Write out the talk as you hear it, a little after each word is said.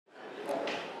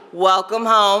Welcome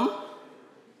home.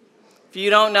 If you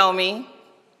don't know me,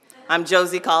 I'm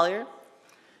Josie Collier,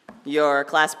 your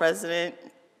class president,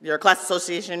 your class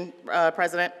association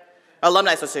president,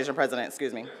 alumni association president,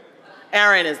 excuse me.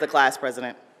 Aaron is the class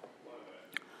president.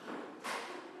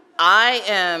 I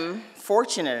am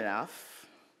fortunate enough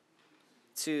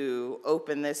to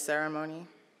open this ceremony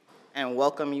and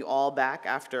welcome you all back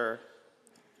after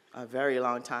a very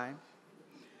long time.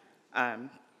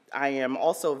 I am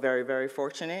also very, very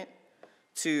fortunate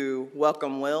to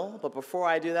welcome Will, but before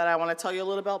I do that, I want to tell you a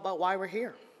little bit about why we're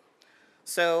here.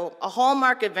 So a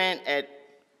hallmark event at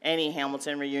any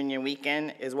Hamilton reunion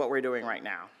weekend is what we're doing right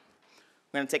now.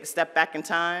 We're going to take a step back in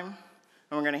time, and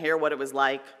we're going to hear what it was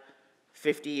like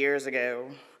 50 years ago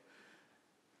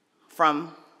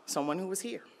from someone who was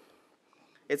here.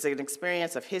 It's an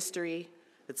experience of history.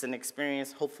 It's an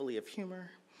experience, hopefully, of humor.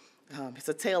 It's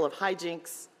a tale of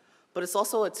hijinks, but it's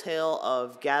also a tale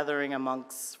of gathering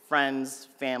amongst friends,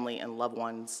 family, and loved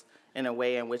ones in a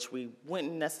way in which we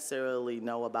wouldn't necessarily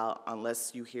know about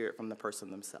unless you hear it from the person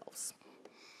themselves.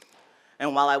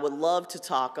 And while I would love to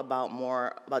talk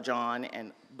more about John,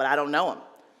 but I don't know him,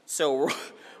 so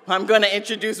I'm going to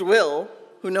introduce Will,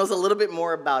 who knows a little bit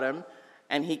more about him,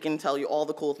 and he can tell you all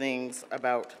the cool things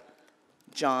about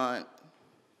John.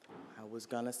 I was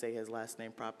going to say his last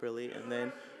name properly, and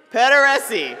then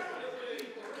Pitarresi.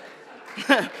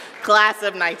 Class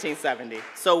of 1970.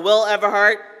 So Will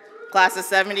Everhart, class of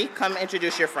 70, come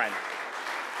introduce your friend.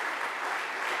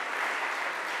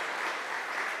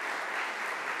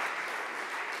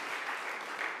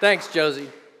 Thanks, Josie.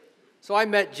 So I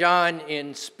met John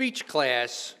in speech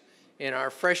class in our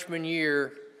freshman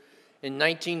year in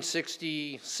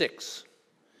 1966.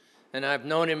 And I've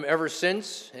known him ever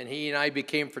since, and he and I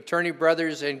became fraternity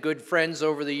brothers and good friends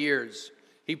over the years.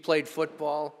 He played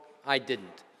football, I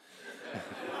didn't.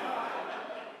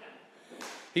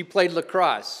 He played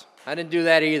lacrosse. I didn't do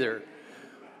that either.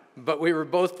 But we were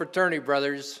both fraternity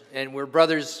brothers, and we're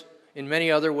brothers in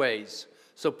many other ways.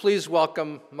 So please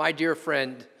welcome my dear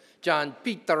friend, John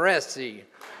Pitarresi.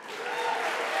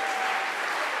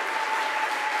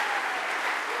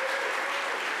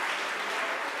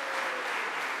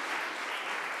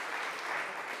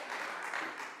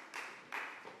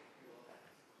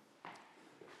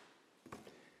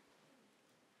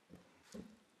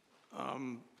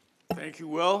 Thank you,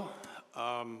 Will.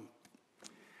 I've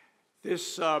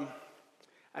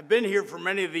been here for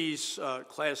many of these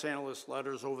class analyst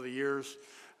letters over the years,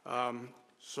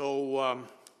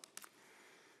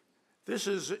 this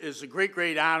is a great,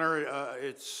 great honor.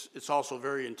 It's also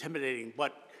very intimidating.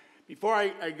 But before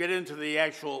I get into the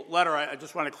actual letter, I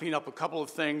just want to clean up a couple of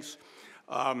things.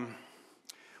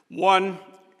 One,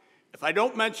 if I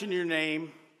don't mention your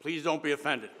name, please don't be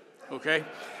offended, okay?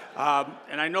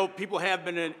 And I know people have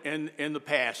been in the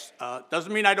past.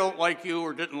 Doesn't mean I don't like you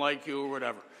or didn't like you or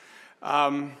whatever.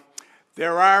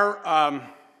 There are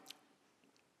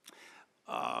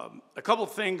a couple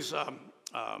of things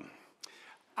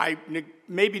I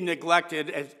maybe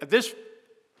neglected. This,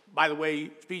 by the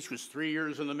way, speech was 3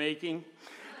 years in the making.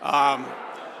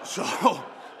 So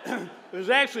it was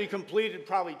actually completed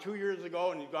probably 2 years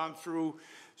ago, and you've gone through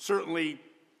certainly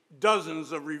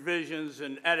dozens of revisions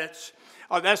and edits.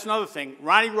 Oh, that's another thing.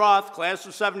 Ronnie Roth, class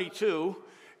of 72,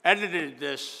 edited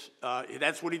this.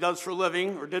 That's what he does for a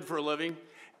living, or did for a living.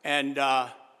 And so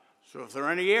if there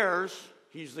are any errors,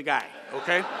 he's the guy,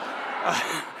 okay?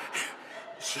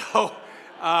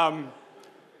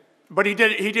 But he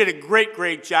did a great,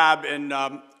 great job, and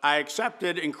I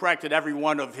accepted and corrected every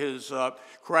one of his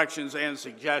corrections and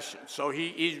suggestions. So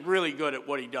he's really good at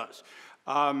what he does.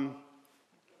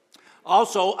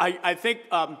 Also, I think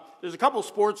there's a couple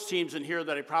sports teams in here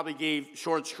that I probably gave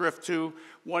short shrift to.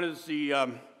 One is the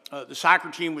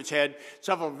soccer team, which had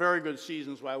several very good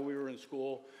seasons while we were in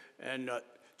school. And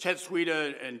Chet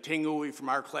Sweda and Ting Uwe from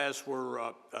our class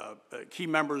were key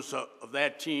members of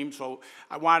that team. So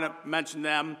I want to mention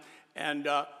them. And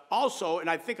also, and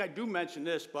I think I do mention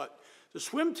this, but the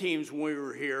swim teams when we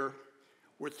were here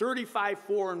were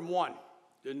 35-4-1.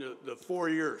 In the 4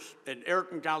 years, and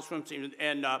Eric McDonald's swim team.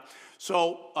 And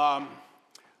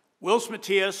Will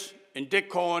Matias and Dick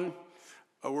Cohen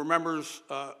were members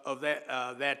of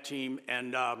that team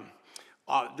and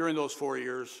during those 4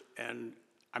 years. And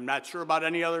I'm not sure about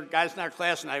any other guys in our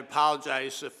class, and I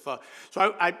apologize if,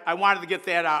 so I wanted to get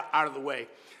that out of the way.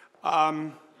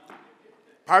 Pardon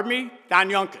me? Don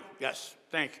Yunkin, yes,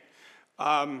 thank you.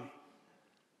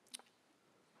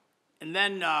 And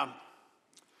then,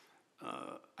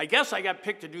 I guess I got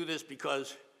picked to do this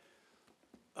because,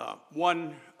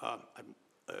 one,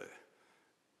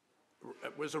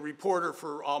 was a reporter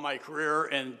for all my career,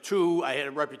 and 2, I had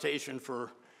a reputation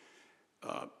for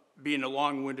being a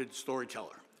long-winded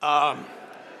storyteller.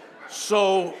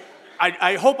 So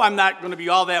I hope I'm not going to be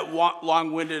all that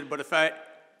long-winded, but if I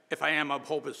am, I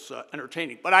hope it's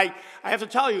entertaining. But I have to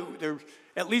tell you, there's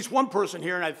at least one person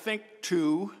here, and I think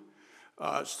 2,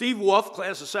 Steve Wolf,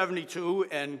 class of 72,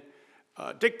 and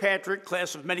Dick Patrick,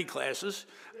 class of many classes,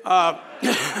 are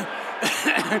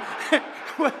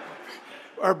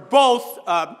both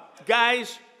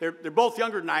guys. They're both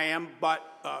younger than I am, but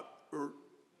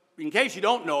in case you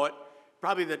don't know it,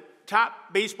 probably the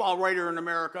top baseball writer in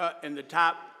America and the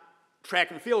top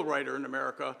track and field writer in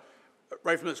America,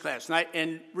 right from this class.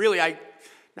 And really,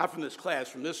 not from this class,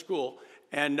 from this school.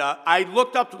 And I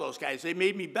looked up to those guys. They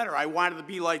made me better. I wanted to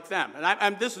be like them.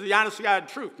 And this is the honest to God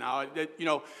truth now.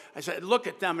 I said, look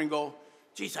at them and go,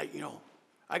 geez, I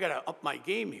got to up my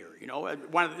game here. I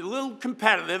wanted a little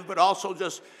competitive, but also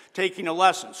just taking a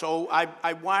lesson. So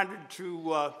I wanted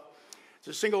to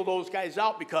single those guys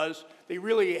out because they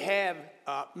really have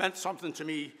meant something to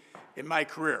me in my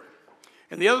career.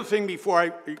 And the other thing before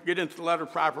I get into the letter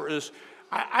proper is,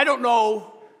 I don't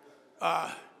know,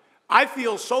 I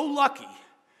feel so lucky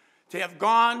to have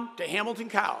gone to Hamilton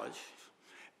College.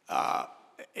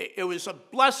 It was a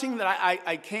blessing that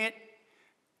I can't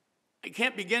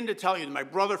begin to tell you. My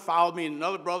brother followed me, and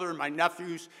another brother, and my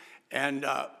nephews, and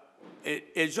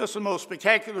it's just the most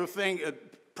spectacular thing,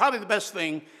 probably the best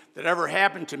thing that ever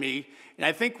happened to me. And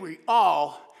I think we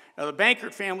all, the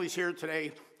Bankert family's here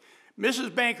today. Mrs.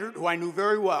 Bankert, who I knew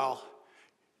very well,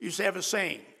 used to have a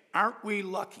saying, aren't we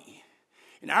lucky?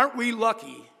 And aren't we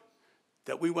lucky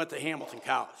that we went to Hamilton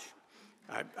College?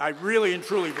 I really and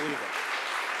truly believe it.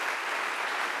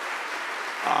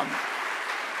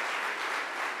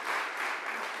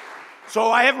 So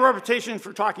I have a reputation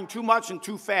for talking too much and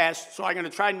too fast, so I'm going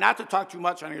to try not to talk too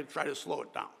much. I'm going to try to slow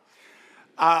it down.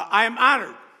 I am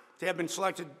honored to have been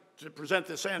selected to present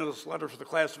this Annalist letter for the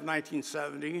class of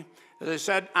 1970. As I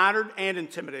said, honored and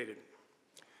intimidated.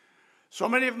 So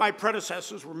many of my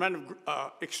predecessors were men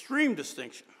of extreme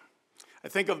distinction. I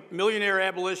think of millionaire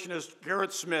abolitionist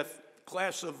Garrett Smith,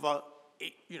 class of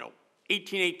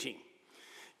 1818.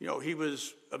 He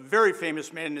was a very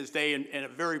famous man in his day and a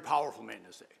very powerful man in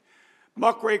his day.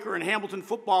 Muckraker and Hamilton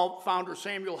football founder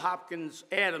Samuel Hopkins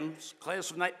Adams,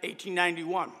 class of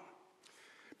 1891.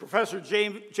 Professor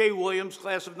J. Williams,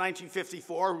 class of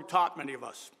 1954, who taught many of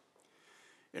us.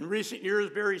 In recent years,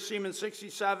 Barry Seaman,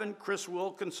 67, Chris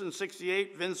Wilkinson,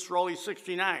 68, Vince Rowley,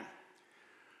 69.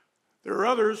 There are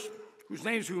others whose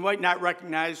names we might not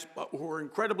recognize, but who are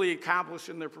incredibly accomplished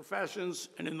in their professions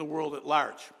and in the world at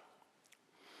large.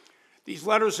 These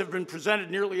letters have been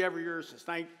presented nearly every year since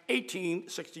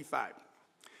 1865.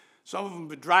 Some of them have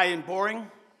been dry and boring,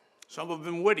 some have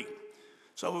been witty,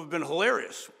 some have been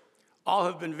hilarious. All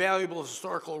have been valuable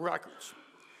historical records.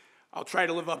 I'll try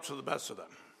to live up to the best of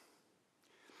them.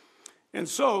 And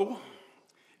so,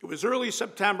 it was early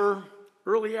September,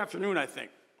 early afternoon, I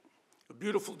think, a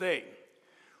beautiful day.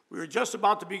 We were just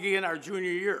about to begin our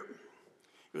junior year.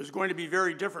 It was going to be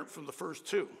very different from the first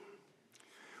 2.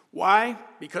 Why?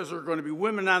 Because there were going to be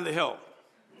women on the hill.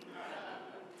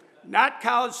 Not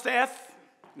college staff,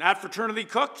 not fraternity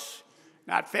cooks,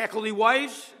 not faculty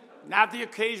wives, not the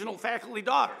occasional faculty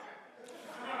daughter.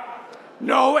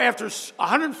 No, after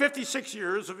 156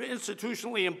 years of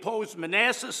institutionally imposed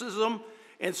monasticism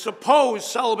and supposed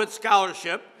celibate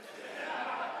scholarship,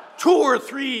 2 or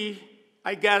 3,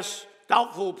 I guess,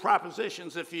 doubtful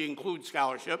propositions if you include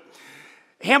scholarship,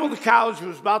 Hamilton College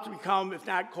was about to become, if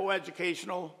not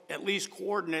coeducational, at least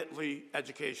coordinately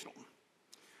educational.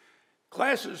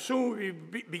 Classes soon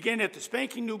would begin at the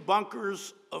spanking new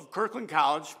bunkers of Kirkland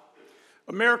College,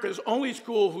 America's only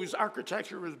school whose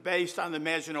architecture was based on the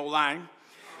Maginot Line.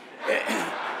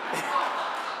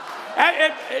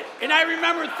 And I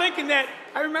remember thinking that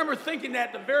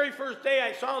the very first day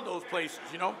I saw those places,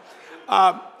 they were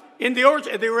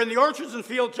in the orchards and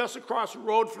fields just across the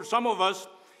road. For some of us,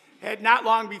 had not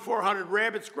long before hunted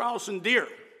rabbits, grouse, and deer.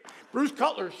 Bruce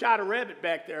Cutler shot a rabbit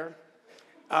back there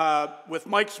with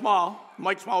Mike Small.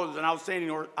 Mike Small was an outstanding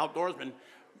outdoorsman.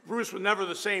 Bruce was never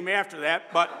the same after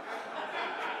that, but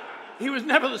he was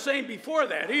never the same before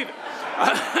that either.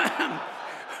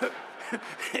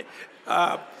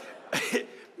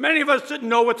 Many of us didn't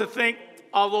know what to think,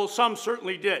 although some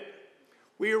certainly did.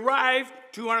 We arrived,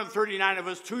 239 of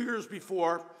us, 2 years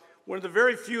before, one of the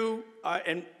very few,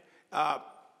 and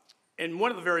one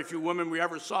of the very few women we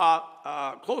ever saw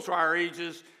close to our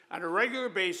ages on a regular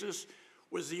basis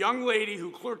was the young lady who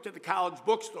clerked at the college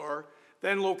bookstore,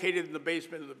 then located in the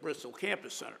basement of the Bristol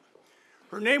Campus Center.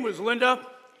 Her name was Linda,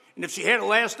 And if she had a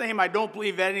last name, I don't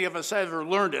believe any of us ever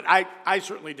learned it. I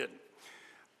certainly didn't.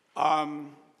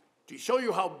 To show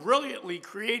you how brilliantly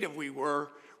creative we were,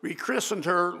 we christened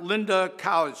her Linda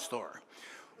College Store.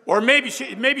 Or maybe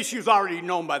she was already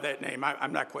known by that name.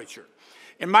 I'm not quite sure.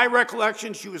 In my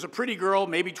recollection, she was a pretty girl,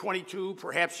 maybe 22,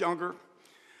 perhaps younger.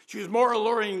 She was more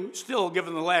alluring still,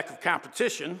 given the lack of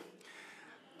competition.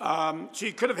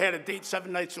 She could have had a date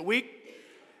 7 nights a week,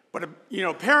 but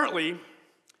apparently,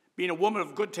 being a woman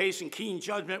of good taste and keen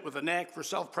judgment with a knack for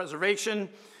self-preservation,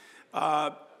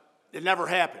 it never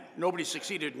happened. Nobody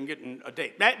succeeded in getting a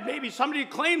date. Maybe somebody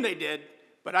claimed they did,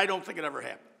 but I don't think it ever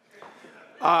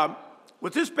happened.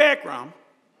 With this background,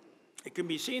 it can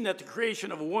be seen that the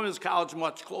creation of a women's college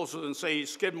much closer than, say,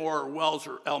 Skidmore or Wells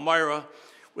or Elmira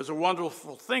was a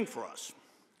wonderful thing for us.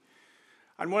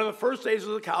 On one of the first days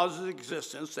of the college's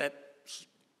existence, that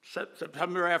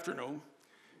September afternoon,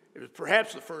 it was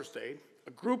perhaps the first day,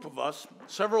 a group of us,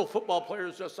 several football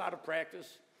players just out of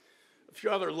practice, a few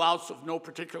other louts of no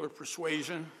particular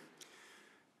persuasion,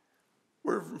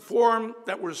 were informed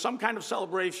that there was some kind of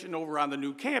celebration over on the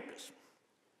new campus.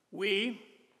 They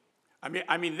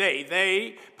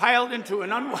piled into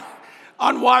an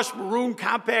unwashed maroon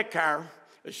compact car,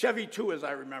 a Chevy 2 as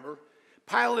I remember,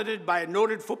 piloted by a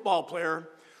noted football player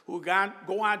who would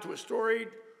go on to a storied,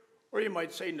 or you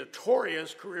might say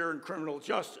notorious, career in criminal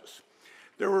justice.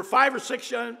 There were 5 or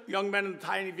 6 young men in the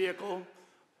tiny vehicle,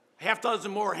 half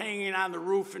dozen more hanging on the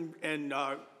roof and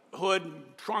hood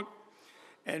and trunk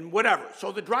and whatever.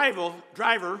 So the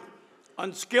driver,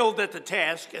 unskilled at the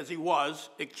task as he was,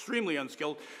 extremely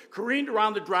unskilled, careened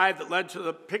around the drive that led to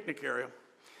the picnic area.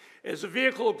 As the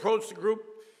vehicle approached the group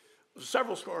of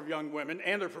several score of young women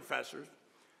and their professors,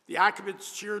 the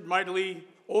occupants cheered mightily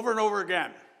over and over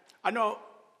again. I know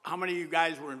how many of you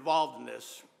guys were involved in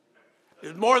this.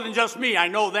 There's more than just me, I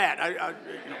know that.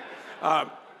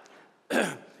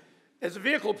 As the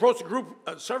vehicle approached a group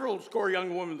of several score young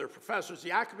women and their professors,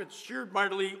 the occupants cheered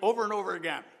mightily over and over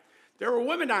again. There were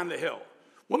women on the hill,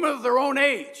 women of their own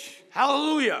age.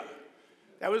 Hallelujah.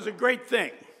 That was a great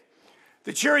thing.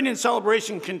 The cheering and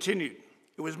celebration continued.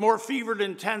 It was more fevered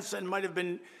and intense than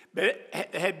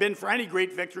had been for any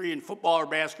great victory in football or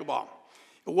basketball.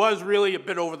 It was really a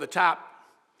bit over the top.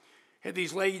 Had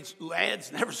these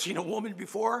lads never seen a woman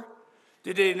before?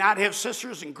 Did they not have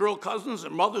sisters and girl cousins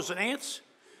and mothers and aunts?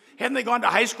 Hadn't they gone to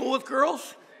high school with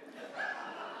girls?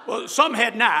 Well, some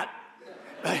had not.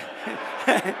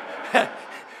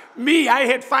 Me, I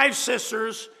had 5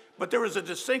 sisters, but there was a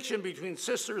distinction between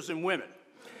sisters and women.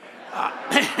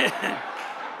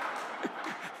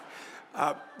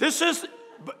 This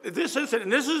incident,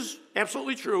 and this is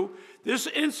absolutely true, this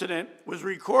incident was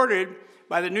recorded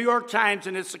by the New York Times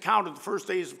in its account of the first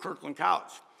days of Kirkland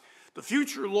College. The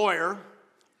future lawyer,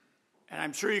 and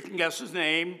I'm sure you can guess his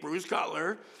name, Bruce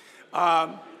Cutler,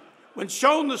 when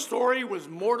shown the story, was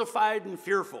mortified and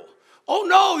fearful. "Oh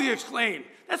no," he exclaimed,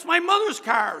 "that's my mother's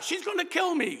car. She's going to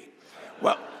kill me."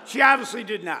 Well, she obviously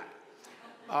did not.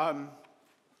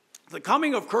 The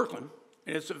coming of Kirkland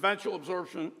and its eventual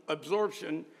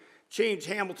absorption changed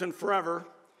Hamilton forever,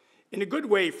 in a good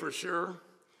way for sure.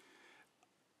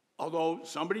 Although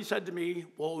somebody said to me,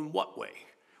 "Well, in what way?"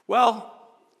 Well,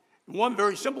 in one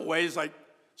very simple way is like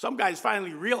some guys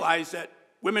finally realized that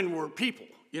women were people,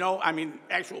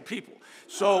 actual people.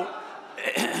 So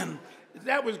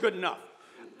that was good enough.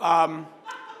 And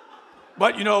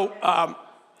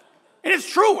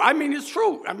it's true. It's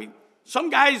true. Some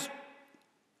guys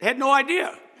had no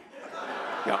idea.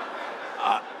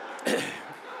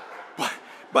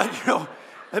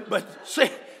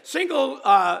 Single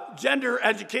gender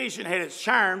education had its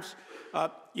charms.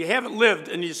 You haven't lived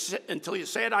until you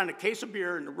sat on a case of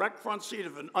beer in the wrecked front seat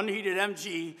of an unheated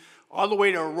MG all the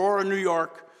way to Aurora, New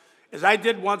York, as I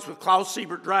did once with Klaus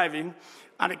Siebert driving,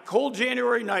 on a cold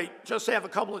January night, just to have a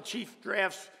couple of chief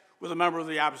drafts with a member of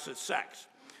the opposite sex.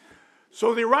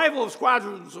 So the arrival of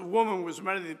squadrons of women was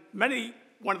one of the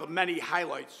many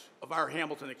highlights of our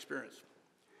Hamilton experience.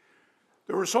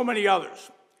 There were so many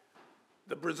others.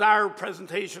 The bizarre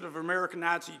presentation of American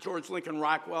Nazi George Lincoln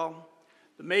Rockwell,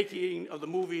 the making of the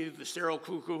movie The Sterile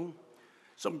Cuckoo,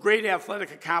 some great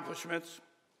athletic accomplishments.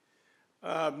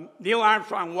 Neil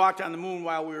Armstrong walked on the moon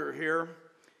while we were here,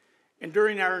 and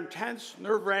during our intense,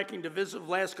 nerve-wracking, divisive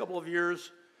last couple of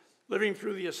years, living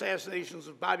through the assassinations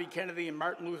of Bobby Kennedy and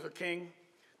Martin Luther King,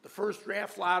 the first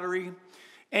draft lottery,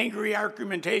 angry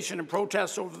argumentation and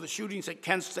protests over the shootings at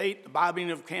Kent State, the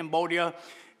bombing of Cambodia,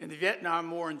 and the Vietnam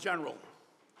War in general.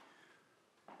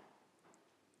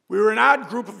 We were an odd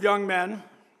group of young men,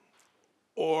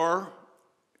 or,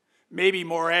 maybe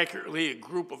more accurately, a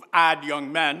group of odd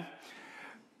young men.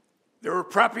 There were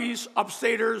preppies,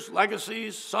 upstaters,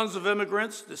 legacies, sons of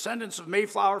immigrants, descendants of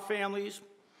Mayflower families,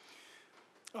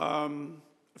 a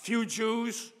few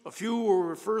Jews, a few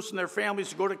were first in their families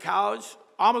to go to college,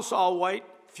 almost all white,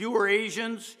 few were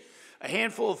Asians, a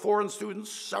handful of foreign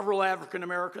students, several African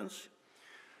Americans.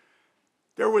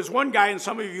 There was one guy, and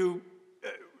some of you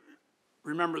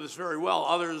remember this very well,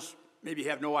 others maybe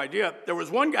have no idea. There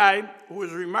was one guy who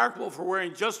was remarkable for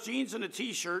wearing just jeans and a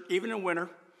t-shirt, even in winter,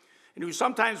 and who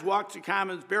sometimes walked to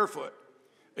Commons barefoot,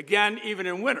 again, even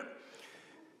in winter.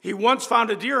 He once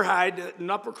found a deer hide that an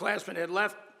upperclassman had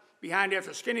left behind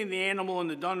after skinning the animal in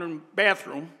the Dunham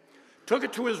bathroom, took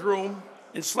it to his room,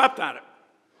 and slept on it.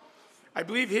 I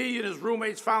believe he and his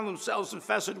roommates found themselves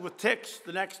infested with ticks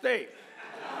the next day.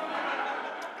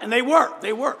 And they were.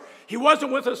 He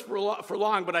wasn't with us for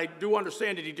long, but I do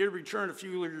understand that he did return a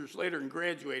few years later and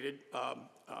graduated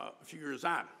a few years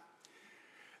on.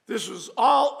 This was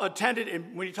all attended,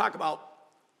 and when you talk about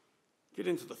get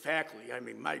into the faculty, I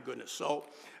mean, my goodness. So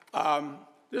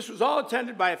this was all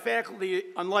attended by a faculty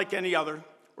unlike any other,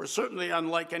 or certainly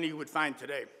unlike any you would find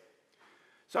today.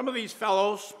 Some of these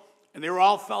fellows, and they were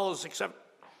all fellows except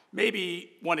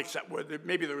maybe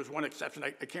there was one exception,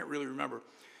 I can't really remember,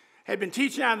 had been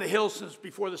teaching on the Hill since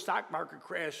before the stock market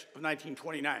crash of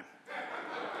 1929.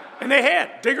 And they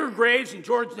had. Digger Graves and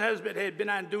George Nesbitt had been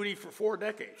on duty for 4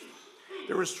 decades.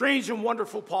 There was strange and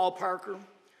wonderful Paul Parker,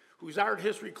 whose art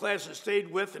history classes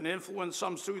stayed with and influenced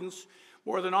some students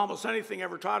more than almost anything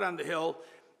ever taught on the Hill,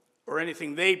 or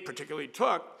anything they particularly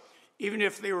took, even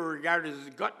if they were regarded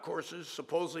as gut courses,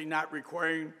 supposedly not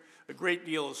requiring a great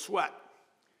deal of sweat.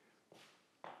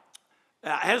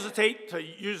 I hesitate to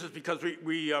use this because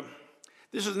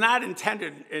this is not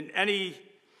intended in any,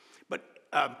 but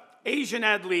Asian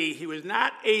Ed Lee, he was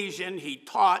not Asian, he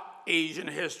taught Asian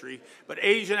history, but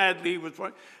Asian Ed Lee was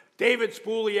one. David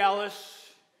Spooley Ellis,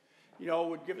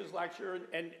 would give his lecture,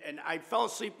 and I fell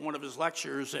asleep in one of his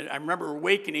lectures, and I remember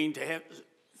awakening to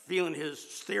feeling his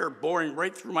stare boring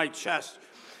right through my chest.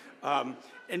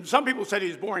 And some people said he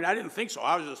was boring. I didn't think so.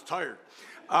 I was just tired.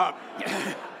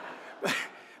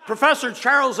 Professor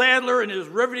Charles Adler and his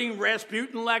riveting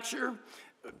Rasputin lecture,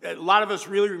 a lot of us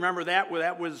really remember that.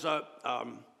 That was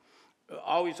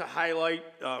always a highlight.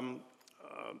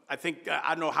 I think, I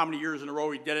don't know how many years in a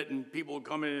row he did it, and people would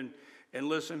come in and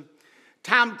listen.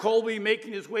 Tom Colby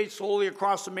making his way slowly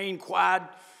across the main quad,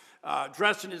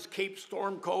 dressed in his Cape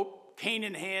Storm coat, cane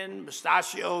in hand,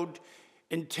 mustachioed,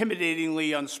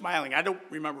 intimidatingly unsmiling. I don't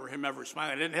remember him ever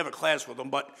smiling. I didn't have a class with him,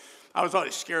 but I was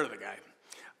always scared of the guy.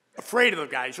 Afraid of the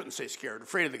guy. I shouldn't say scared.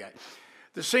 Afraid of the guy.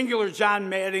 The singular John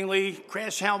Mattingly,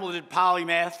 crash-helmeted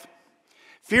polymath.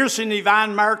 Fearsome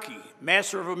Yvonne Markey,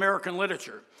 master of American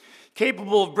literature,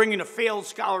 capable of bringing a failed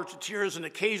scholar to tears and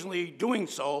occasionally doing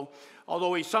so,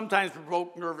 although he sometimes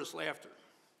provoked nervous laughter.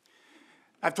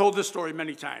 I've told this story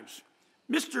many times.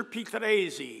 Mr.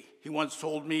 Pitarresi, he once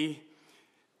told me,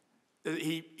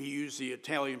 he used the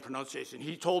Italian pronunciation.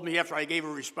 He told me after I gave a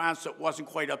response that wasn't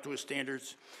quite up to his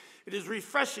standards, it is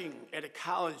refreshing at a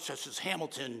college such as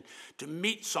Hamilton to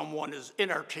meet someone as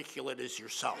inarticulate as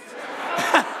yourself.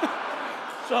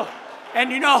 So, and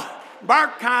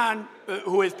Mark Kahn,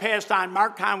 who has passed on,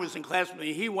 Mark Kahn was in class with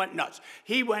me. He went nuts.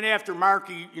 He went after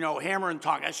Marky, hammer and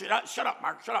tongue. I said, shut up,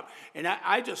 Mark, shut up. And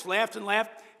I just laughed and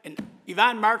laughed. And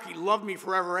Yvonne Markey loved me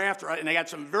forever after. And I got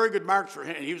some very good marks for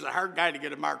him. And he was a hard guy to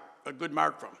get a good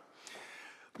mark from.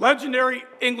 Legendary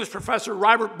English professor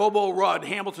Robert Bobo Rudd,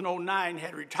 Hamilton 09,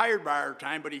 had retired by our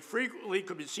time, but he frequently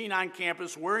could be seen on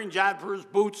campus wearing jodhpurs,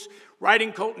 boots,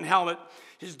 riding coat and helmet,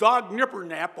 his dog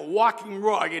Nippernap, a walking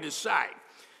rug at his side,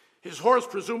 his horse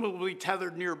presumably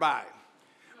tethered nearby.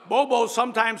 Bobo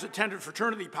sometimes attended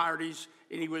fraternity parties,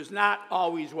 and he was not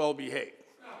always well behaved.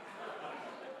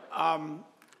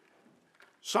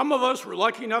 Some of us were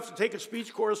lucky enough to take a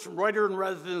speech course from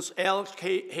writer-in-residence Alex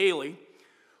Haley,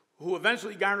 who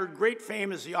eventually garnered great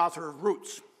fame as the author of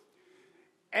Roots.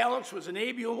 Alex was an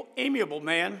amiable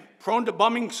man, prone to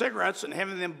bumming cigarettes and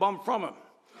having them bummed from him.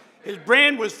 His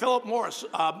brand was Philip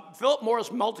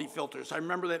Morris multi-filters. I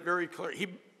remember that very clearly. He,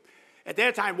 at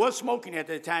that time, was smoking at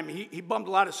that time. He bummed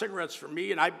a lot of cigarettes from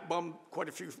me, and I bummed quite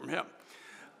a few from him.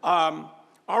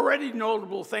 Already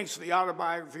notable thanks to the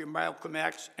autobiography of Malcolm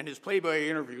X and his Playboy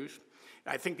interviews.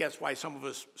 I think that's why some of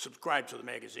us subscribe to the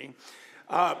magazine.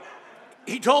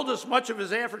 He told us much of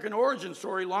his African origin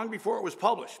story long before it was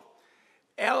published.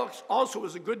 Alex also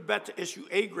was a good bet to issue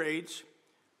A grades.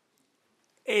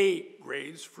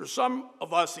 For some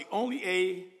of us, the only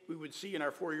A we would see in our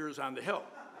 4 years on the Hill.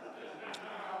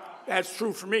 That's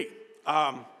true for me.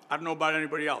 I don't know about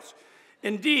anybody else.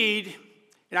 Indeed,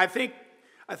 and I think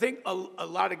a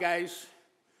lot of guys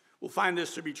will find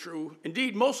this to be true.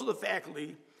 Indeed, most of the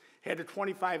faculty had a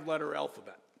 25-letter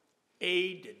alphabet.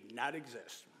 A did not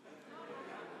exist.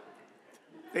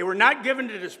 They were not given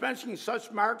to dispensing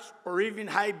such marks or even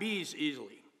high B's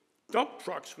easily. Dump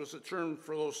trucks was the term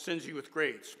for those stingy with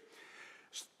grades.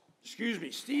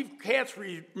 Steve Katz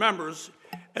remembers,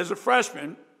 as a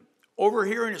freshman,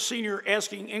 overhearing a senior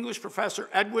asking English professor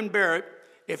Edwin Barrett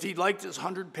if he'd liked his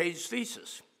 100-page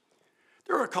thesis.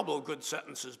 There were a couple of good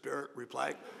sentences, Barrett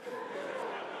replied.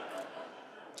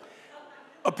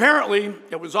 Apparently,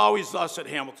 it was always thus at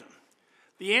Hamilton.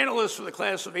 The Annalist for the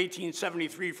class of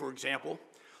 1873, for example,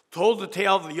 told the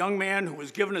tale of the young man who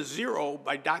was given a 0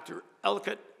 by Dr.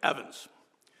 Ellicott Evans.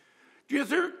 Do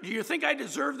you think I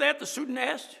deserve that, the student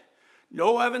asked.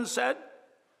 No, Evans said,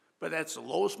 but that's the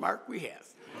lowest mark we have.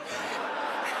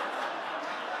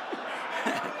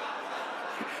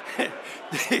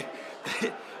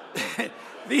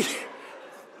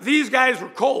 These guys were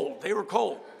cold. They were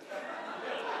cold.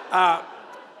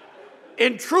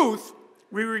 In truth,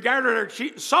 we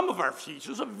regarded some of our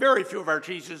teachers, a very few of our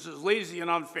teachers, as lazy and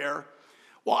unfair.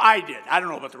 Well, I did. I don't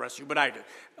know about the rest of you, but I did.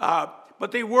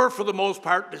 But they were, for the most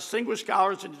part, distinguished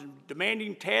scholars and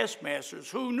demanding taskmasters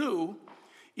who knew,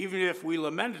 even if we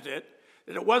lamented it,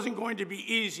 that it wasn't going to be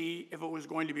easy if it was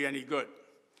going to be any good.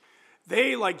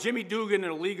 They, like Jimmy Dugan in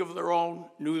A League of Their Own,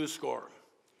 knew the score.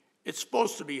 It's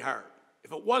supposed to be hard.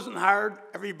 If it wasn't hard,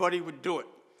 everybody would do it.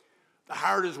 The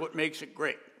hard is what makes it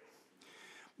great.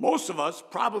 Most of us,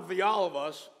 probably all of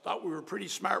us, thought we were pretty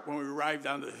smart when we arrived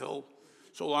on the Hill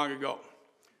so long ago.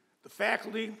 The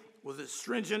faculty, with its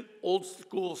stringent old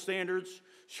school standards,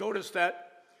 showed us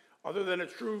that, other than a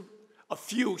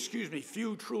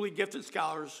few truly gifted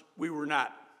scholars, we were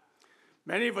not.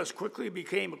 Many of us quickly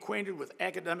became acquainted with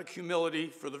academic humility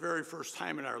for the very first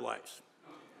time in our lives.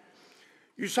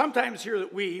 You sometimes hear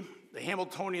that we, the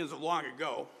Hamiltonians of long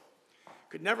ago,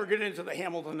 could never get into the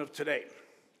Hamilton of today.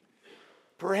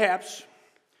 Perhaps,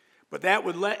 but that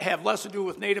would have less to do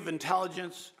with native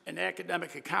intelligence and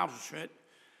academic accomplishment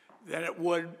than it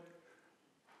would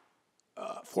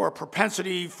for a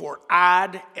propensity for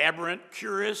odd, aberrant,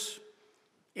 curious,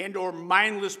 and or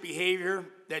mindless behavior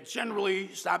that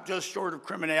generally stopped just short of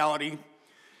criminality,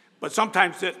 but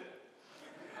sometimes did.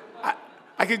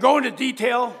 I could go into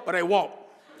detail, but I won't.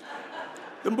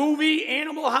 The movie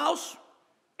Animal House,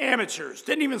 amateurs,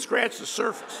 didn't even scratch the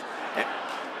surface.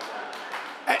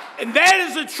 And that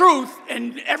is the truth,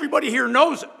 and everybody here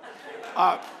knows it.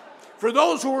 For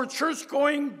those who were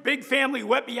church-going, big family,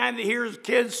 wet behind the ears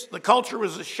kids, the culture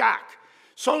was a shock.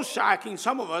 So shocking,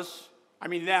 some of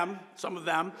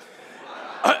them,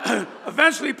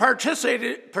 eventually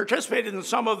participated in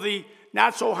some of the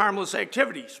not-so-harmless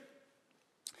activities.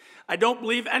 I don't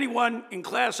believe anyone in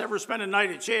class ever spent a night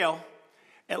at jail,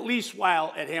 at least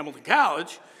while at Hamilton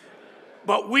College,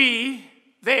 but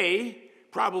they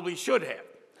probably should have.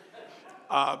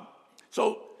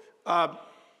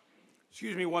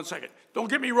 Excuse me one second. Don't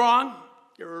get me wrong,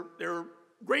 there are a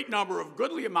great number of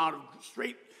goodly amount of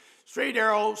straight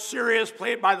arrow, serious,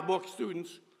 play-it-by-the-book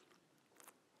students,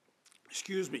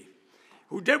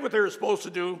 who did what they were supposed to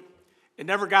do and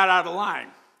never got out of line.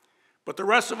 But the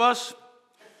rest of us,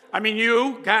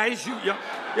 you guys, you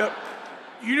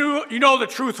know the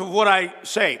truth of what I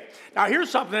say. Now, here's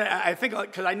something that I think,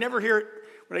 because I never hear it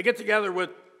when I get together with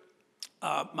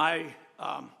my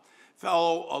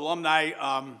fellow alumni.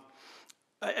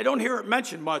 I don't hear it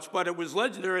mentioned much, but it was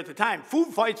legendary at the time. Food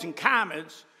fights in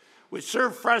Commons, which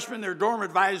served freshmen, their dorm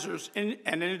advisors, and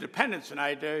independents in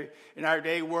our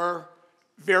day were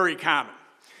very common.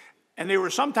 And they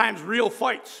were sometimes real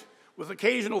fights, with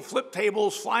occasional flip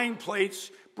tables, flying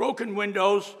plates, broken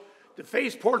windows,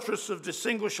 defaced portraits of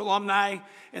distinguished alumni,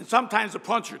 and sometimes a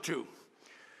punch or two.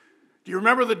 Do you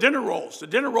remember the dinner rolls? The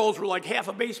dinner rolls were like half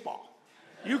a baseball.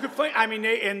 You could play,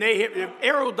 they hit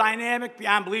aerodynamic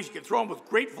beyond belief. You could throw them with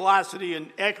great velocity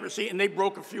and accuracy, and they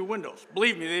broke a few windows.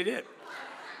 Believe me, they did.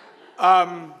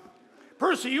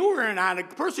 Percy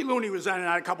Looney was in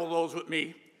on a couple of those with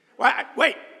me.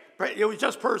 Wait, it was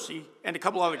just Percy and a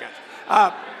couple other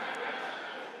guys.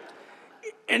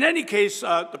 In any case,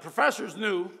 the professors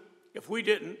knew, if we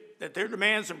didn't, that their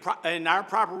demands and our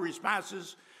proper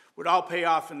responses would all pay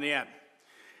off in the end.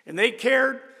 And they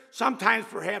cared, sometimes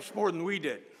perhaps more than we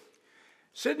did.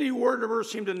 Sidney Werdimer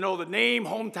seemed to know the name,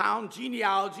 hometown,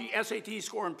 genealogy, SAT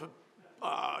score, and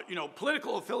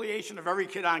political affiliation of every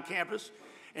kid on campus,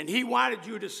 and he wanted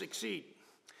you to succeed.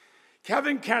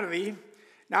 Kevin Kennedy,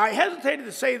 now I hesitated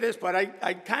to say this, but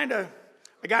I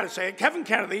got to say it. Kevin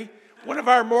Kennedy One of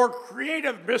our more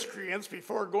creative miscreants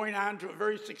before going on to a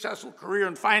very successful career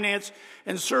in finance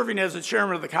and serving as the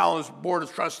chairman of the college board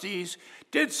of trustees,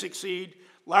 did succeed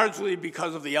largely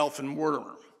because of the elfin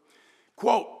Mortimer.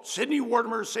 Quote, Sidney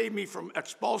Mortimer saved me from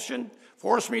expulsion,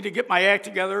 forced me to get my act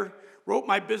together, wrote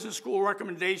my business school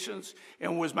recommendations,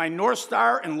 and was my North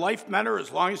Star and life mentor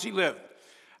as long as he lived.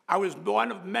 I was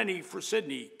one of many for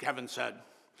Sidney, Kevin said.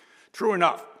 True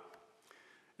enough.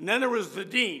 And then there was the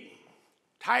dean,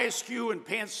 tie askew and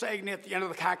pants sagging at the end of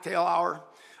the cocktail hour,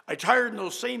 attired in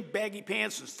those same baggy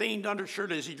pants and stained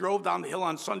undershirt as he drove down the hill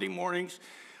on Sunday mornings,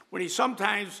 when he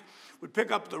sometimes would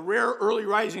pick up the rare early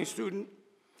rising student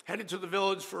headed to the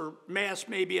village for Mass,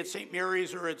 maybe at St.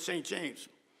 Mary's or at St. James.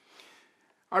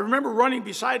 I remember running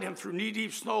beside him through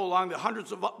knee-deep snow along with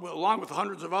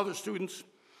hundreds of other students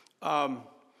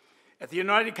at the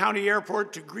United County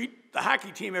Airport to greet the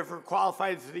hockey team ever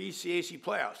qualified for the ECAC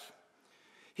playoffs.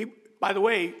 By the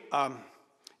way,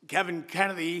 Kevin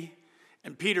Kennedy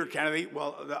and Peter Kennedy,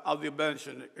 well, I'll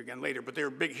mention it again later, but they were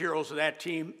big heroes of that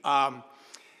team.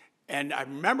 And I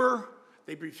remember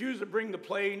they refused to bring the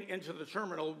plane into the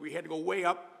terminal. We had to go way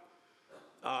up,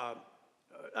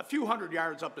 a few hundred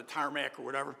yards up the tarmac or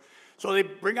whatever. So they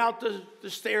bring out the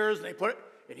stairs, and they put it,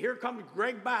 and here comes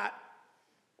Greg Bott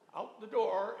out the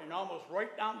door and almost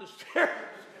right down the stairs.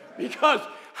 Because,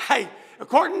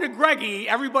 according to Greggy,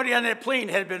 everybody on that plane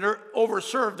had been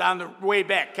overserved on the way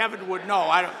back. Kevin would know.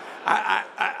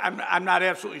 I'm not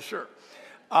absolutely sure.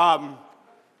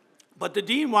 But the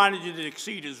dean wanted you to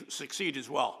succeed as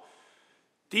well.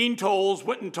 Dean Tolles,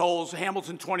 Whitten Tolles,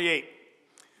 Hamilton 28.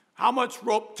 How much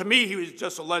rope, to me, he was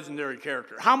just a legendary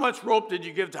character. How much rope did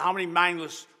you give to how many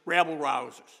mindless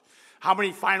rabble-rousers? How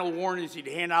many final warnings he'd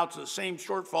hand out to the same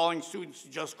short-falling students who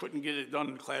just couldn't get it done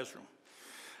in the classroom?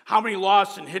 How many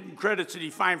lost and hidden credits did he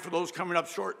find for those coming up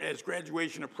short as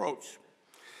graduation approached?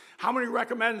 How many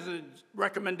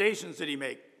recommendations did he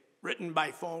make, written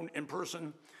by phone, in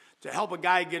person, to help a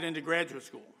guy get into graduate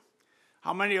school?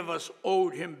 How many of us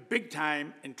owed him big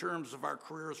time in terms of our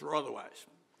careers or otherwise?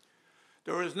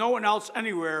 There was no one else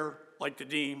anywhere like the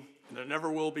dean, and there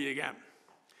never will be again.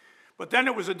 But then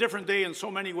it was a different day in so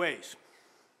many ways.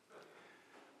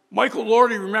 Michael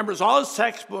Lordy remembers all his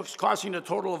textbooks costing a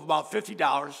total of about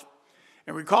 $50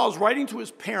 and recalls writing to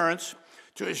his parents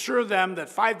to assure them that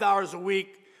 $5 a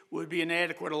week would be an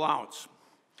adequate allowance.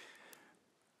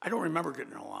 I don't remember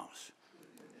getting an allowance.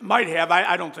 Might have,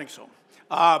 I don't think so.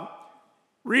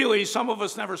 Really, some of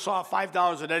us never saw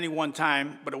 $5 at any one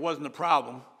time, but it wasn't a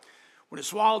problem. When a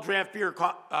small draft beer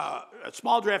cost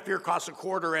a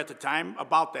quarter at the time,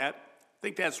 about that. I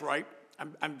think that's right.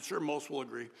 I'm sure most will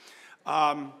agree.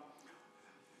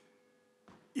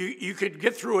 You could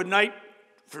get through a night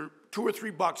for $2 or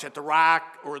 $3 at the Rock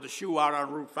or the Shoe out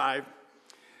on Route 5.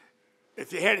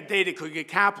 If you had a date, it could get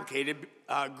complicated.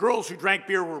 Girls who drank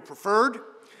beer were preferred,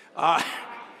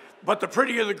 but the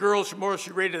prettier the girls, the more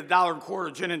she rated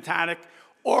 $1.25 gin and tonic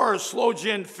or a slow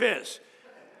gin fizz.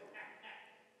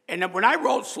 And when I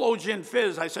wrote slow gin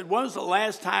fizz, I said, when was the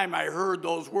last time I heard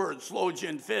those words, slow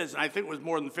gin fizz? And I think it was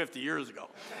more than 50 years ago.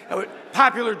 It was a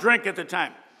popular drink at the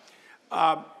time.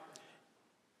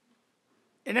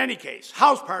 In any case,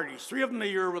 house parties, 3 of them a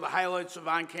year were the highlights of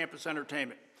on-campus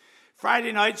entertainment.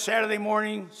 Friday night, Saturday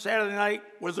morning, Saturday night.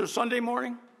 Was there Sunday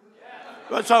morning?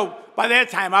 Yeah. So by that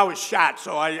time, I was shot,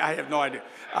 so I have no idea.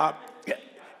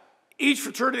 Each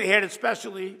fraternity had its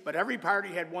specialty, but every party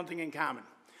had one thing in common.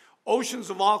 Oceans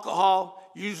of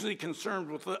alcohol, usually consumed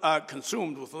with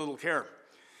little care.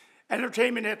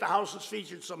 Entertainment at the houses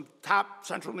featured some top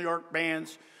Central New York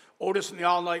bands, Otis and the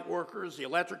All Night Workers, the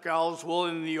Electric Elves, Will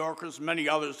and the New Yorkers, and many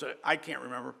others that I can't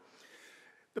remember.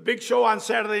 The big show on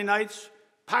Saturday nights,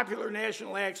 popular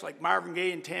national acts like Marvin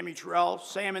Gaye and Tammy Terrell,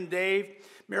 Sam and Dave,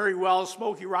 Mary Wells,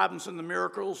 Smokey Robinson, The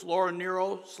Miracles, Laura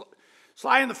Nero,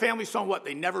 Sly and the Family Stone, what,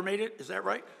 they never made it? Is that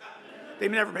right? They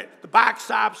never made it. The Box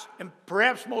Tops, and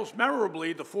perhaps most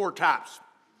memorably, the Four Tops.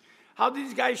 How did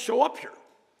these guys show up here?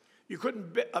 You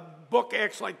couldn't book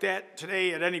acts like that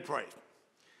today at any price.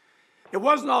 It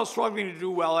wasn't all struggling to do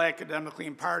well academically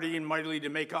and partying mightily to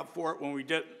make up for it when we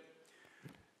didn't.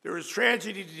 There was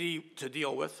tragedy to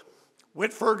deal with.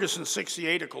 Whit Ferguson,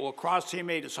 68, a lacrosse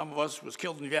teammate of some of us, was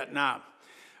killed in Vietnam.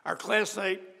 Our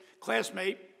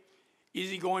classmate,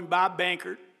 easygoing Bob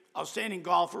Bankert, outstanding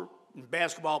golfer and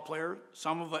basketball player,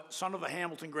 son of a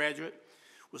Hamilton graduate,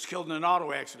 was killed in an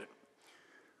auto accident.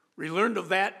 We learned of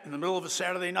that in the middle of a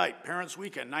Saturday night, Parents'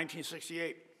 Weekend,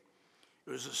 1968. It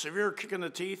was a severe kick in the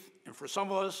teeth, and for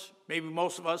some of us, maybe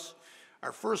most of us,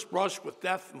 our first brush with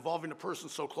death involving a person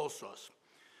so close to us.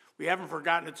 We haven't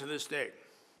forgotten it to this day.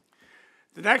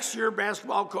 The next year,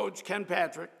 basketball coach Ken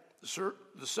Patrick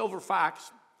the Silver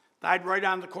Fox, died right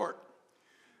on the court,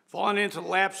 falling into the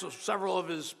laps of several of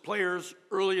his players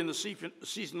early in the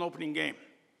season opening game.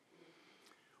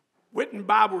 Whit and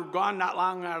Bob were gone not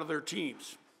long out of their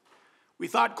teams. We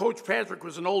thought Coach Patrick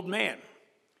was an old man.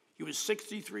 He was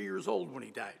 63 years old when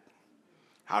he died.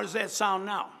 How does that sound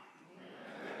now?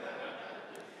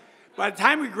 By the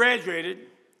time we graduated,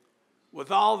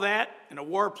 with all that and a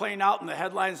war playing out in the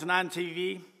headlines and on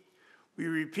TV, we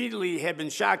repeatedly had been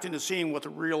shocked into seeing what the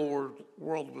real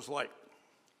world was like.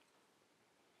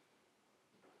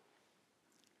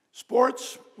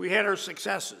 Sports, we had our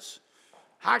successes.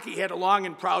 Hockey had a long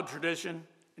and proud tradition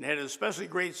and had an especially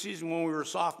great season when we were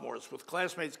sophomores, with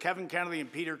classmates Kevin Kennedy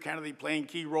and Peter Kennedy playing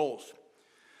key roles.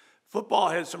 Football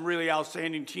had some really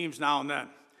outstanding teams now and then.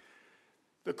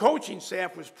 The coaching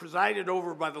staff was presided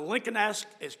over by the Lincoln-esque,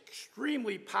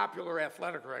 extremely popular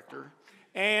athletic director,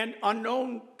 and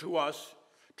unknown to us,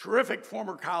 terrific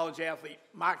former college athlete,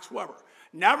 Max Weber.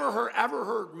 Never ever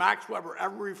heard Max Weber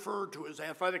ever refer to his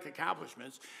athletic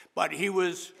accomplishments, but he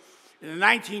was, in the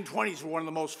 1920s, one of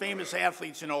the most famous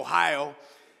athletes in Ohio.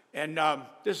 And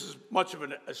this is much of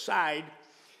an aside.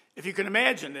 If you can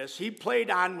imagine this, he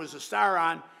was a star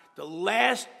on the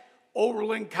last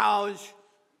Oberlin College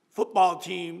football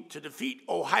team to defeat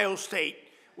Ohio State,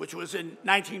 which was in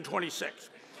 1926.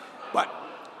 But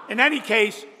in any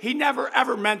case, he never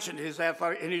ever mentioned his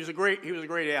athletic, and he was a great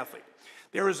athlete.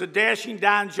 There was a dashing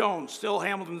Don Jones, still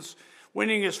Hamilton's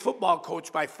winningest football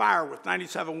coach by far with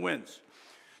 97 wins.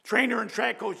 Trainer and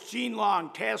track coach Gene Long,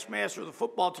 taskmaster of the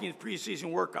football team's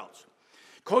preseason workouts.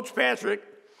 Coach Patrick,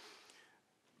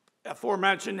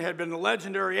 aforementioned, had been a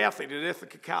legendary athlete at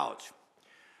Ithaca College.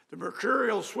 The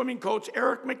mercurial swimming coach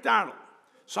Eric McDonald,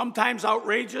 sometimes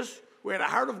outrageous, who had a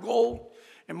heart of gold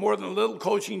and more than a little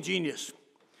coaching genius.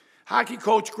 Hockey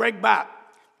coach Greg Bott.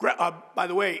 By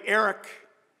the way, Eric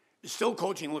is still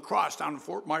coaching lacrosse down in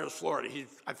Fort Myers, Florida.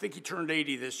 I think he turned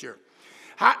 80 this year.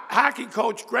 Hockey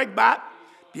coach Greg Bott,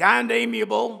 beyond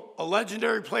amiable, a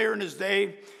legendary player in his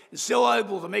day, and still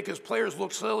able to make his players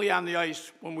look silly on the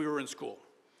ice when we were in school.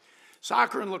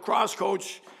 Soccer and lacrosse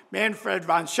coach Manfred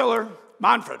von Schiller,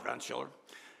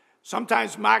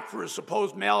 sometimes mocked for his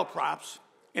supposed malaprops.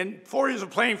 In 4 years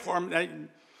of playing for him,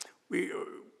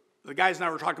 the guys and I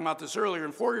were talking about this earlier,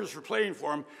 in 4 years for playing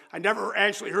for him, I never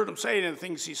actually heard him say any of the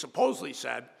things he supposedly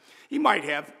said. He might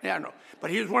have, I don't know.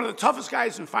 But he was one of the toughest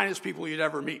guys and finest people you'd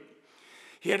ever meet.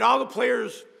 He had all the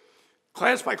players,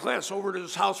 class by class, over to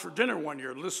his house for dinner one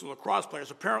year, a list of lacrosse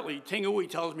players. Apparently, Tingui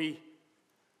tells me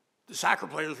the soccer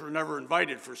players were never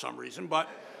invited for some reason, but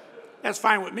that's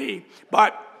fine with me.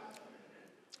 But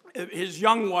his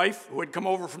young wife, who had come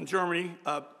over from Germany,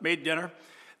 made dinner.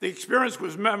 The experience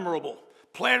was memorable.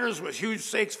 Platters with huge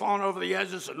steaks falling over the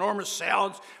edges, enormous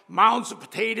salads, mounds of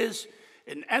potatoes,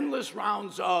 and endless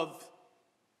rounds of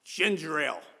ginger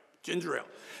ale.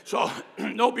 So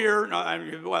no beer. No, I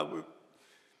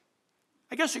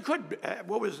guess you could.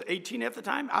 What was 18 at the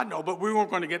time? I don't know, but we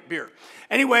weren't going to get beer.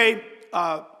 Anyway,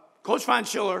 Coach von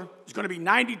Schiller is going to be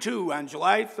 92 on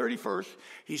July 31st.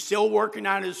 He's still working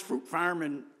on his fruit farm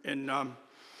in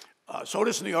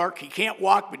Sodus, New York. He can't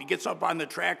walk, but he gets up on the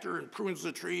tractor and prunes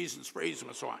the trees and sprays them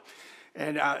and so on.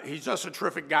 And he's just a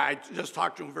terrific guy. I just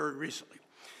talked to him very recently.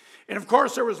 And of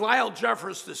course, there was Lyle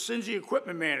Jeffers, the Singy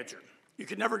equipment manager. You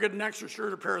could never get an extra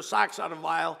shirt or pair of socks out of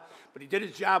Lyle, but he did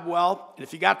his job well. And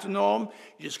if you got to know him,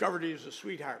 you discovered he was a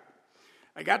sweetheart.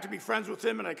 I got to be friends with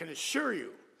him, and I can assure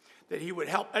you that he would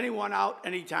help anyone out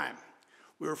anytime.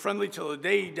 We were friendly till the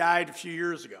day he died a few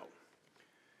years ago.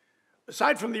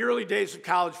 Aside from the early days of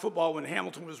college football when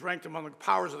Hamilton was ranked among the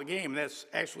powers of the game, that's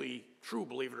actually true,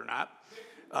 believe it or not,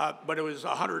 but it was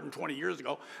 120 years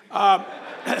ago.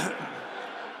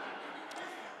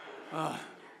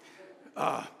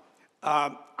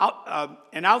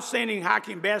 And outstanding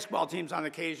hockey and basketball teams on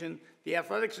occasion, the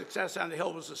athletic success on the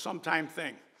Hill was a sometime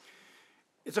thing.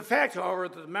 It's a fact, however,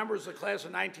 that the members of the class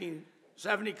of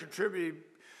 1970 contributed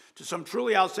to some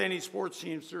truly outstanding sports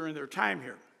teams during their time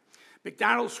here.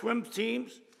 McDonald's swim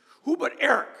teams, who but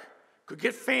Eric could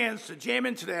get fans to jam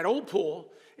into that old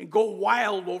pool and go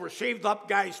wild over shaved-up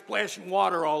guys splashing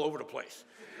water all over the place.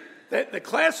 The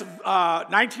class of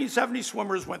 1970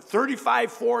 swimmers went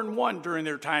 35-4-1 during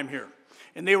their time here,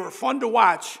 and they were fun to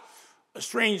watch. A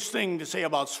strange thing to say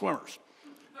about swimmers.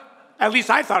 At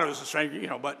least I thought it was a strange,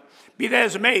 but be that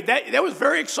as it may, that was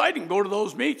very exciting, go to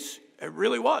those meets. It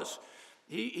really was.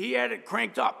 He had it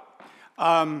cranked up.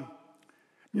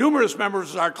 Numerous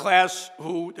members of our class,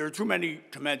 who there are too many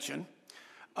to mention,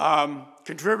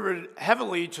 contributed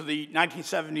heavily to the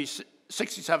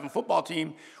 1967 football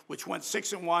team, which went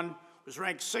 6-1, was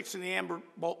ranked 6th in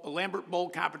the Lambert Bowl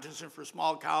competition for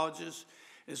small colleges,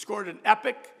 and scored an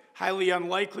epic, highly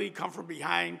unlikely, come from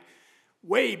behind,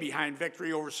 way behind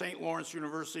victory over St. Lawrence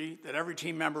University that every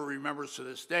team member remembers to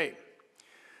this day.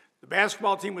 The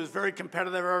basketball team was very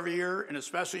competitive every year, and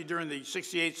especially during the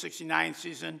 68-69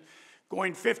 season,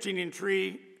 going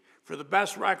 15-3 for the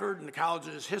best record in the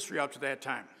college's history up to that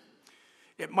time.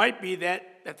 It might be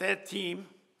that at that team,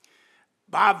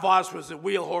 Bob Voss was the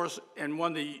wheel horse and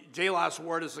won the J-Loss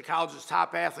Award as the college's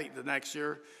top athlete the next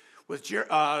year, with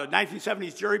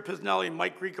 1970s Jerry Piznelli and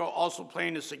Mike Grieco also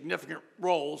playing the significant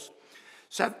roles.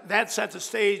 That set the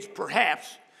stage,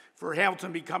 perhaps, for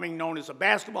Hamilton becoming known as a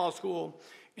basketball school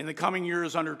in the coming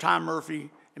years under Tom Murphy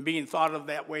and being thought of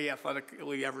that way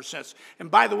athletically ever since.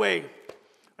 And by the way,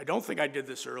 I don't think I did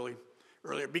this earlier.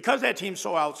 Because that team's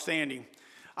so outstanding,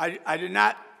 I did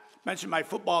not mention my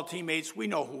football teammates. We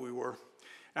know who we were.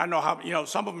 I know how,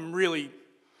 some of them really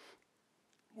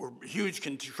were huge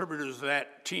contributors to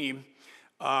that team.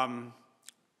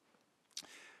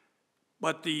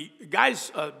 But the guys'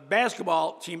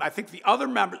 basketball team, I think the other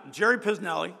members, Jerry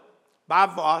Piznelli,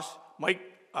 Bob Voss, Mike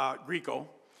Grieco,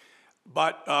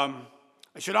 but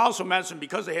I should also mention,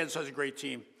 because they had such a great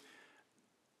team,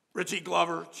 Richie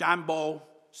Glover, John Bowe,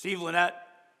 Steve Lynette,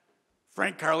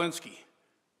 Frank Karlinski.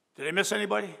 Did I miss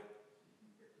anybody?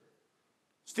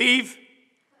 Steve?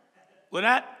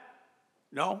 Lynette?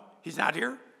 No? He's not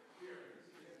here?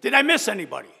 Did I miss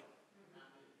anybody?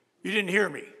 You didn't hear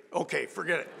me. Okay,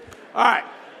 forget it. All right.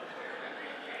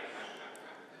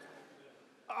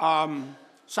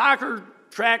 Soccer,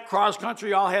 track, cross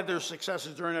country all had their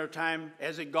successes during their time,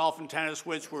 as did golf and tennis,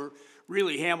 which were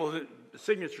really Hamilton, the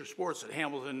signature sports at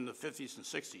Hamilton in the 50s and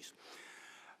 60s.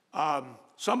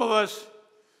 Some of us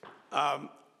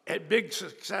had big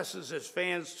successes as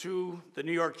fans too. The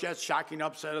New York Jets' shocking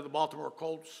upset of the Baltimore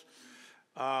Colts.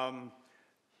 Hamiltonians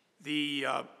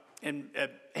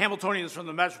from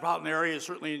the metropolitan area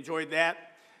certainly enjoyed that,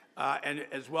 and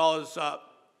as well as the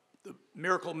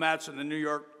Miracle Mets and the New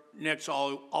York Knicks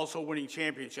also winning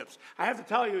championships. I have to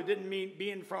tell you, it didn't mean,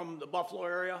 being from the Buffalo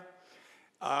area,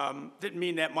 didn't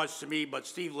mean that much to me, but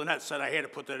Steve Lynette said I had to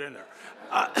put that in there.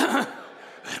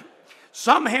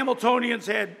 Some Hamiltonians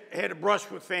had a brush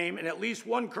with fame, and at least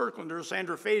one Kirklander,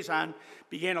 Sandra Faison,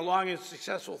 began a long and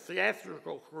successful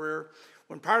theatrical career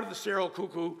when Part of the Sterile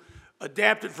Cuckoo,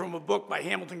 adapted from a book by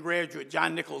Hamilton graduate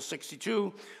John Nichols,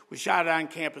 62, was shot on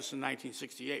campus in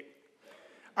 1968.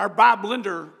 Our Bob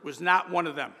Linder was not one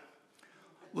of them.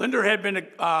 Linder had been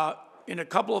in a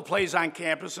couple of plays on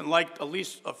campus, and like at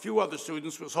least a few other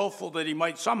students, was hopeful that he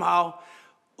might somehow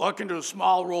luck into a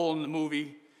small role in the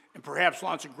movie and perhaps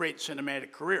launch a great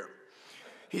cinematic career.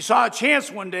 He saw a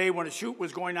chance one day when a shoot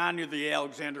was going on near the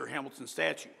Alexander Hamilton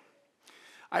statue.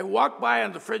 I walked by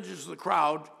on the fringes of the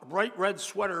crowd, a bright red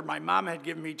sweater my mom had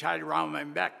given me tied around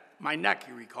my neck,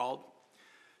 he recalled.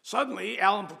 Suddenly,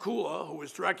 Alan Pakula, who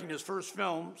was directing his first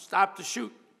film, stopped the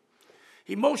shoot.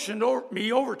 He motioned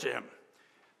me over to him.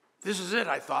 This is it,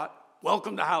 I thought.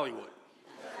 Welcome to Hollywood.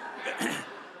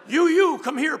 You,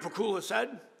 come here, Pakula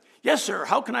said. Yes, sir,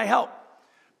 how can I help?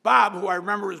 Bob, who I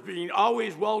remember as being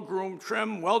always well-groomed,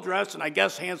 trim, well-dressed, and I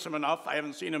guess handsome enough, I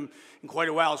haven't seen him in quite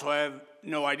a while, so I have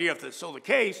no idea if that's still the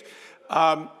case,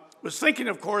 was thinking,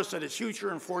 of course, that his future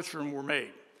and fortune were made.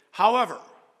 However,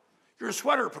 your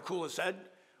sweater, Pakula said.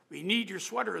 We need your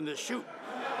sweater in this shoot.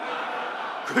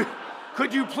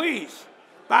 Could you please?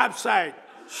 Bob sighed.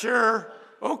 Sure,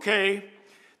 okay.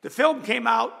 The film came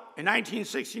out in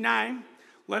 1969.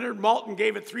 Leonard Maltin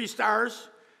gave it 3 stars.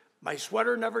 My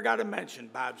sweater never got a mention,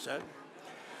 Bob said.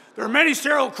 There are many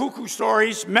Sterile Cuckoo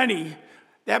stories, many.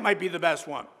 That might be the best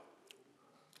one.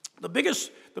 The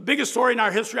biggest story in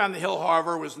our history on the Hill,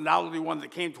 however, was not only one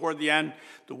that came toward the end,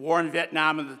 the war in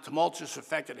Vietnam and the tumultuous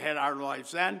effect it had on our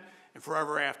lives then and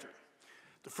forever after.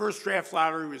 The first draft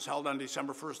lottery was held on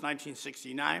December 1st,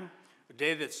 1969, a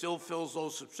day that still fills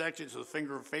those subjected to the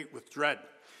finger of fate with dread.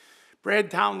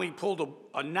 Brad Townley pulled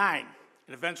a 9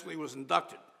 and eventually was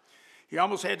inducted. He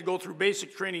almost had to go through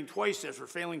basic training twice after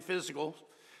failing physical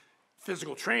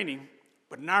training,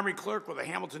 but an Army clerk with a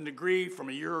Hamilton degree from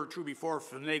a year or two before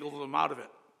finagled him out of it.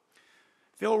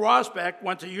 Phil Rosbeck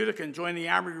went to Utica and joined the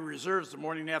Army Reserves the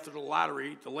morning after the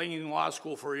lottery, delaying law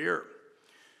school for a year.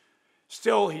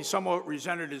 Still, he somewhat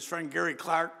resented his friend Gary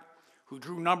Clark, who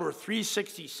drew number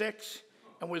 366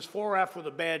 and was 4F with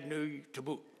a bad knee to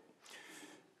boot.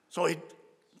 So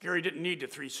Gary didn't need the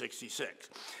 366.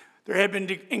 There had been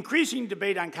increasing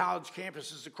debate on college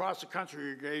campuses across the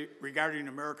country regarding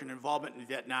American involvement in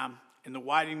Vietnam and the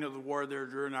widening of the war there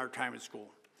during our time at school.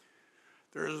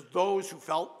 There's those who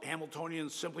felt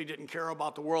Hamiltonians simply didn't care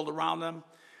about the world around them,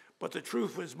 but the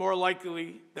truth was more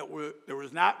likely that there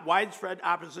was not widespread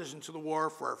opposition to the war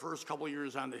for our first couple of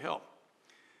years on the Hill.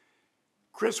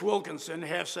 Chris Wilkinson,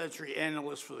 half-century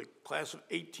analyst for the class of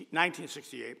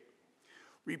 1968,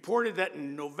 reported that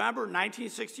in November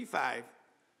 1965,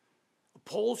 a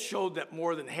poll showed that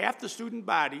more than half the student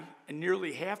body and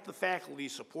nearly half the faculty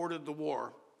supported the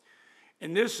war.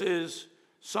 And this is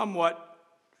somewhat,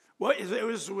 it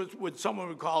was what someone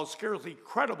would call scarcely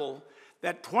credible,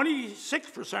 that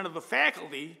 26% of the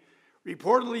faculty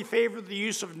reportedly favored the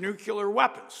use of nuclear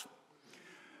weapons.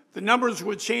 The numbers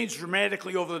would change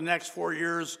dramatically over the next 4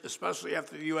 years, especially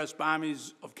after the U.S.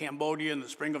 bombings of Cambodia in the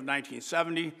spring of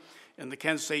 1970 and the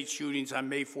Kent State shootings on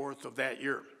May 4th of that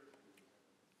year.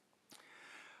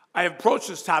 I have approached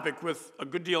this topic with a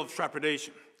good deal of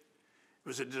trepidation. It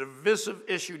was a divisive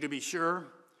issue, to be sure,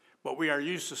 but we are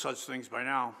used to such things by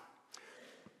now.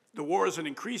 The war is an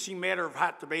increasing matter of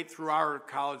hot debate through our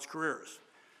college careers.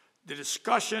 The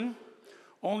discussion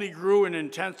only grew in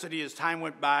intensity as time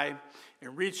went by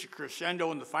and reached a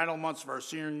crescendo in the final months of our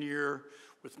senior year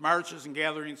with marches and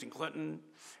gatherings in Clinton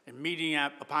and meeting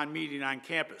upon meeting on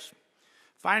campus.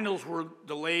 Finals were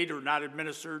delayed or not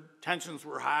administered, tensions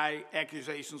were high,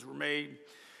 accusations were made,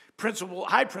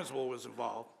 high principal was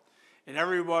involved, and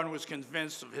everyone was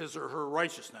convinced of his or her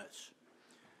righteousness.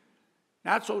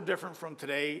 Not so different from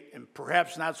today, and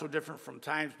perhaps not so different from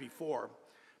times before,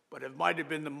 but it might have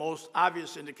been the most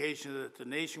obvious indication that the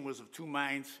nation was of two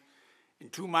minds,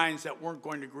 and two minds that weren't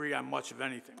going to agree on much of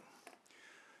anything.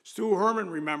 Stu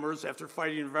Herman remembers, after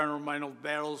fighting environmental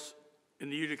battles in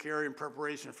the Utica area in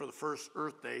preparation for the first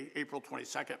Earth Day, April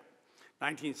 22nd,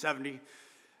 1970,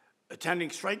 attending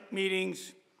strike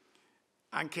meetings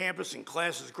on campus and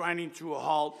classes grinding to a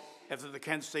halt after the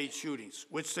Kent State shootings,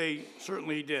 which they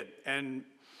certainly did. And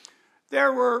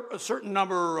there were a certain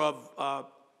number of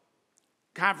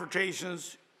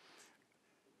confrontations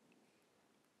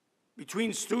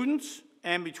between students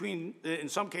and between, in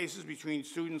some cases, between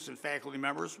students and faculty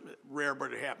members. Rare,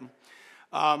 but it happened.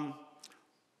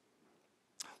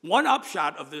 One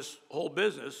upshot of this whole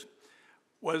business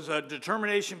was a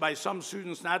determination by some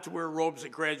students not to wear robes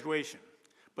at graduation.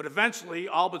 But eventually,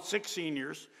 all but 6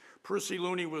 seniors, Percy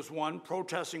Looney was one,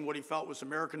 protesting what he felt was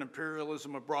American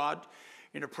imperialism abroad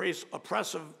and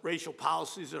oppressive racial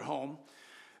policies at home.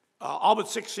 All but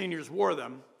 6 seniors wore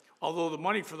them, although the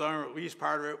money for them, or at least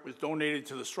part of it, was donated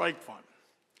to the strike fund.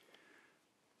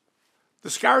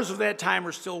 The scars of that time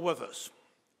are still with us.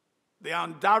 They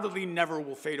undoubtedly never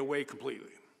will fade away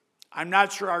completely. I'm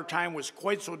not sure our time was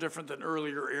quite so different than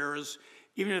earlier eras,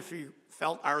 even if we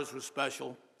felt ours was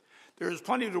special. There is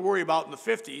plenty to worry about in the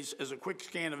 50s, as a quick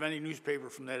scan of any newspaper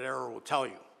from that era will tell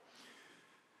you.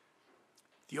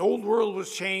 The old world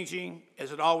was changing,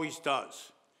 as it always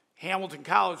does. Hamilton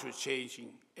College was changing,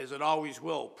 as it always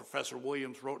will, Professor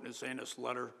Williams wrote in his Annalist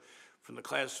letter from the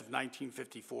class of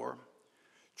 1954.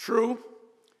 True,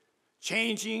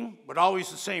 changing, but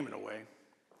always the same in a way.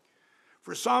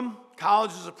 For some,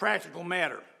 college is a practical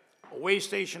matter, a way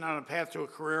station on a path to a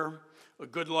career, a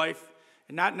good life,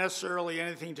 and not necessarily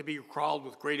anything to be recalled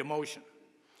with great emotion.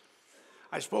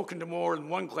 I've spoken to more than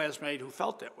one classmate who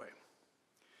felt that way.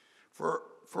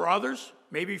 For others,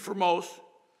 maybe for most,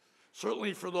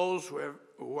 certainly for those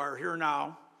who are here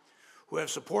now, who have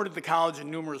supported the college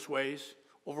in numerous ways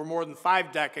over more than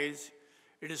 5 decades,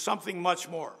 it is something much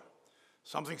more,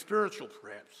 something spiritual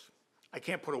perhaps. I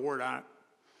can't put a word on it.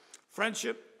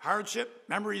 Friendship, hardship,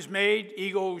 memories made,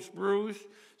 egos bruised,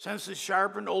 senses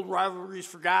sharpened, old rivalries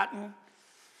forgotten.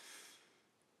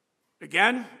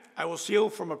 Again, I will steal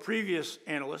from a previous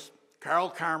analyst, Carl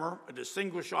Karmer, a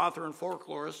distinguished author and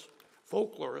folklorist,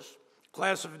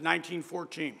 class of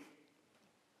 1914.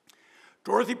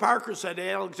 Dorothy Parker said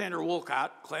Alexander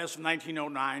Wolcott, class of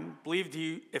 1909, believed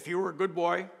if he were a good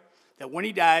boy, that when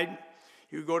he died,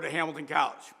 he would go to Hamilton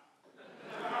College.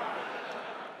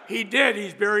 He did.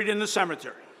 He's buried in the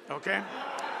cemetery, okay?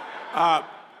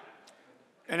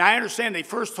 And I understand they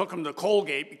first took him to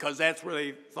Colgate because that's where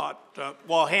they thought,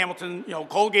 well, Hamilton,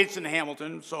 Colgate's in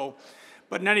Hamilton, so,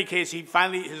 but in any case,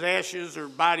 his ashes or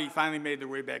body finally made their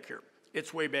way back here.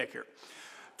 It's way back here.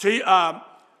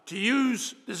 To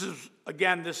use, this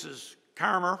is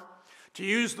Karmer, to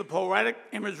use the poetic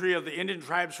imagery of the Indian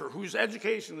tribes for whose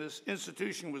education this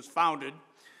institution was founded,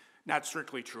 not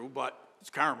strictly true, but it's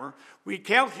Karmer, we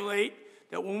calculate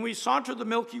that when we saunter the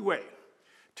Milky Way,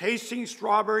 tasting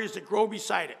strawberries that grow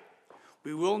beside it,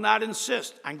 we will not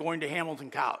insist on going to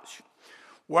Hamilton College.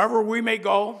 Wherever we may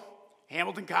go,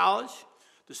 Hamilton College,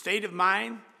 the state of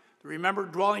mind, the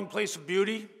remembered dwelling place of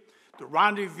beauty, the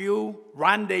rendezvous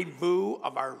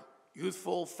of our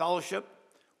youthful fellowship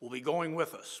will be going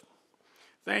with us.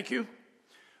 Thank you,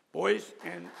 boys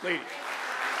and ladies.